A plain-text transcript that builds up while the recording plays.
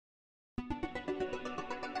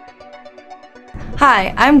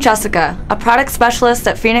Hi, I'm Jessica, a product specialist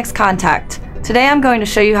at Phoenix Contact. Today I'm going to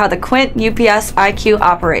show you how the QUINT UPS-IQ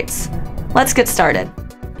operates. Let's get started.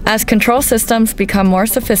 As control systems become more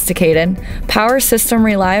sophisticated, power system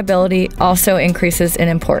reliability also increases in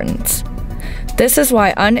importance. This is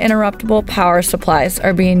why uninterruptible power supplies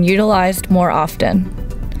are being utilized more often.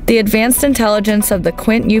 The advanced intelligence of the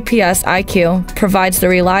QUINT UPS-IQ provides the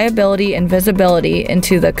reliability and visibility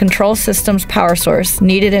into the control system's power source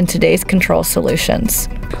needed in today's control solutions.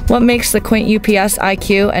 What makes the QUINT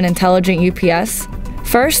UPS-IQ an intelligent UPS?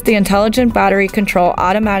 First, the intelligent battery control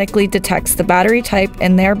automatically detects the battery type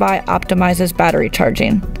and thereby optimizes battery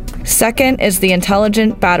charging. Second is the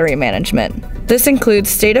intelligent battery management. This includes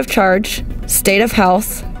state of charge, state of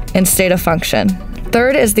health, and state of function.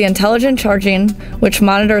 Third is the intelligent charging, which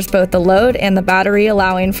monitors both the load and the battery,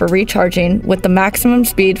 allowing for recharging with the maximum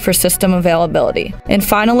speed for system availability. And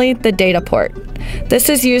finally, the data port. This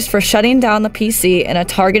is used for shutting down the PC in a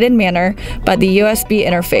targeted manner by the USB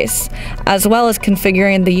interface, as well as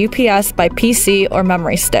configuring the UPS by PC or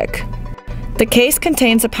memory stick. The case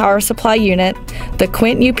contains a power supply unit, the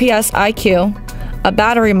QUINT UPS-IQ, a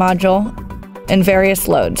battery module, and various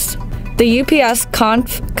loads. The UPS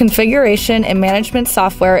configuration and management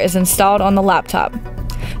software is installed on the laptop.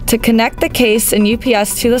 To connect the case and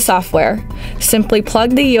UPS to the software, simply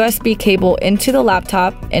plug the USB cable into the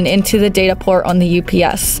laptop and into the data port on the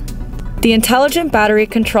UPS. The intelligent battery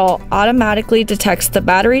control automatically detects the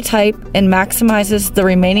battery type and maximizes the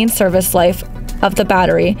remaining service life of the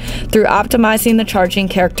battery through optimizing the charging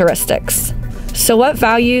characteristics. So what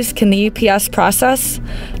values can the UPS process?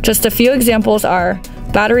 Just a few examples are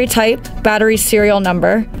battery type, battery serial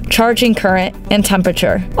number, charging current, and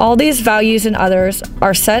temperature. All these values and others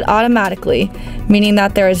are set automatically, meaning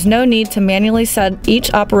that there is no need to manually set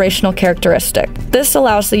each operational characteristic. This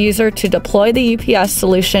allows the user to deploy the UPS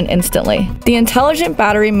solution instantly. The intelligent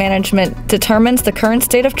battery management determines the current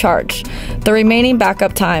state of charge, the remaining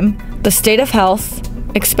backup time, the state of health,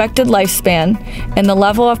 expected lifespan, and the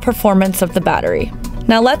level of performance of the battery.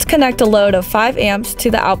 Now let's connect a load of 5 amps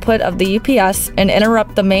to the output of the UPS and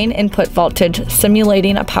interrupt the main input voltage,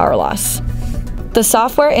 simulating a power loss. The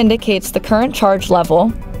software indicates the current charge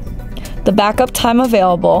level, the backup time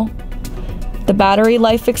available, the battery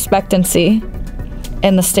life expectancy,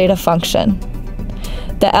 and the state of function.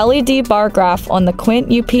 The LED bar graph on the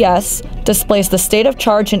QUINT UPS displays the state of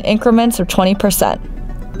charge in increments of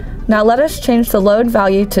 20%. Now let us change the load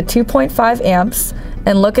value to 2.5 amps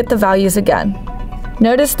and look at the values again.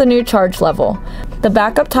 Notice the new charge level. The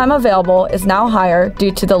backup time available is now higher due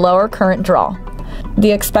to the lower current draw. The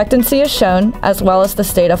expectancy is shown, as well as the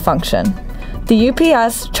state of function. The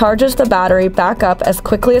UPS charges the battery back up as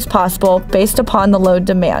quickly as possible based upon the load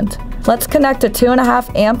demand. Let's connect a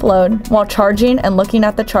 2.5 amp load while charging and looking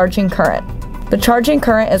at the charging current. The charging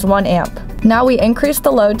current is 1 amp. Now we increase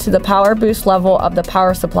the load to the power boost level of the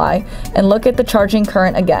power supply and look at the charging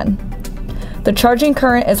current again. The charging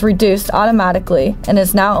current is reduced automatically and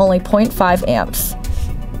is now only 0.5 amps.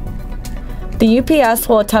 The UPS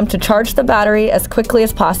will attempt to charge the battery as quickly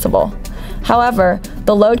as possible. However,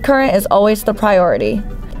 the load current is always the priority.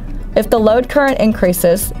 If the load current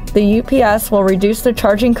increases, the UPS will reduce the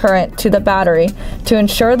charging current to the battery to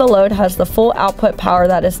ensure the load has the full output power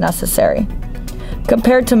that is necessary.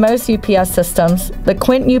 Compared to most UPS systems, the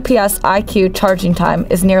QUINT UPS-IQ charging time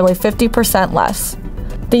is nearly 50% less.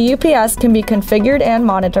 The UPS can be configured and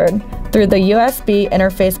monitored through the USB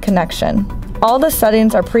interface connection. All the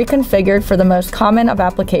settings are pre-configured for the most common of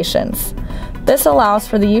applications. This allows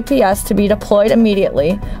for the UPS to be deployed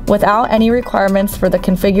immediately without any requirements for the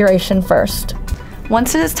configuration first.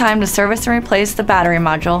 Once it is time to service and replace the battery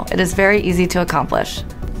module, it is very easy to accomplish.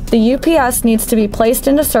 The UPS needs to be placed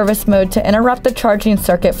into service mode to interrupt the charging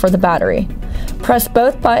circuit for the battery. Press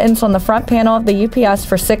both buttons on the front panel of the UPS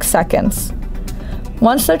for 6 seconds.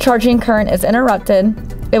 Once the charging current is interrupted,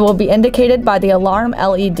 it will be indicated by the alarm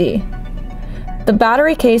LED. The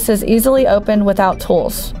battery case is easily opened without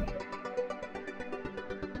tools.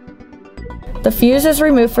 The fuse is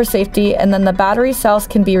removed for safety, and then the battery cells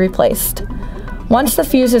can be replaced. Once the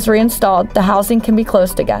fuse is reinstalled, the housing can be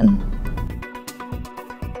closed again.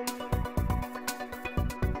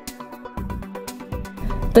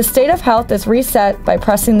 The state of health is reset by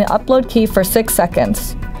pressing the upload key for 6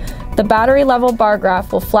 seconds. The battery level bar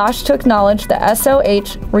graph will flash to acknowledge the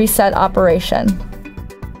S.O.F reset operation.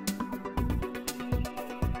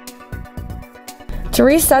 To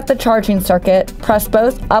reset the charging circuit, press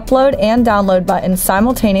both upload and download buttons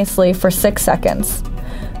simultaneously for 6 seconds.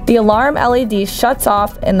 The alarm LED shuts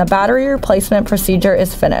off and the battery replacement procedure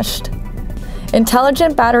is finished.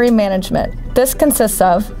 Intelligent battery management. This consists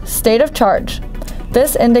of state of charge.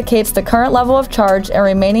 This indicates the current level of charge and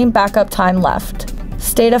remaining backup time left.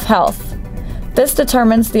 State of health. This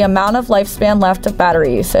determines the amount of lifespan left of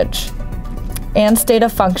battery usage. And state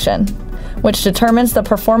of function, which determines the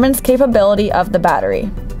performance capability of the battery.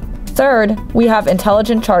 Third, we have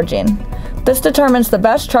intelligent charging. This determines the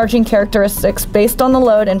best charging characteristics based on the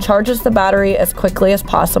load and charges the battery as quickly as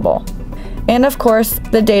possible. And of course,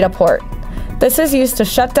 the data port. This is used to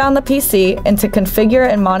shut down the PC and to configure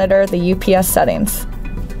and monitor the UPS settings.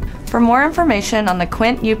 For more information on the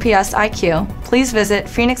QUINT UPS-IQ, please visit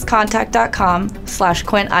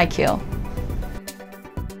phoenixcontact.com/QuintIQ.